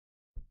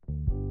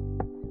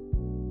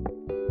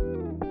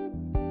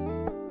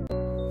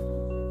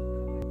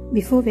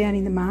Before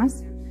wearing the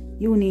mask,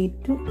 you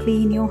need to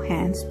clean your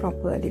hands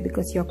properly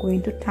because you're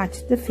going to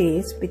touch the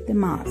face with the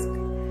mask.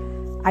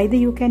 Either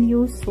you can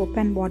use soap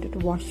and water to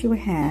wash your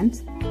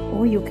hands,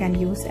 or you can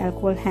use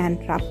alcohol hand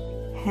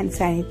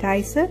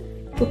sanitizer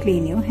to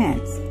clean your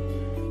hands.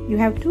 You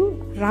have to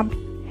rub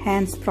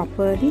hands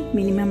properly,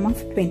 minimum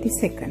of 20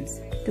 seconds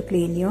to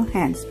clean your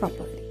hands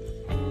properly.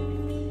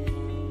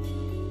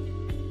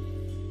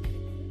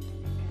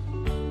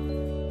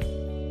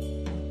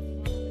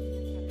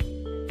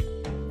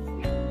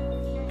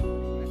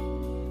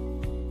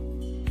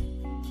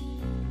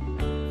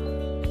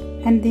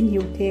 And then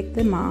you take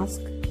the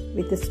mask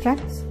with the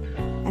straps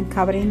and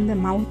covering the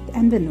mouth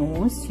and the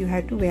nose. You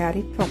have to wear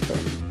it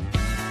properly,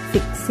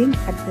 fixing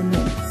at the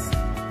nose,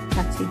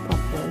 touching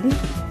properly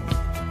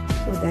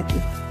so that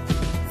it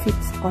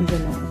fits on the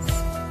nose.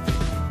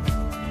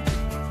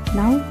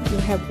 Now you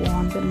have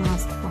worn the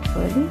mask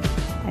properly,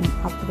 and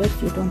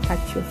afterwards you don't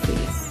touch your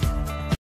face.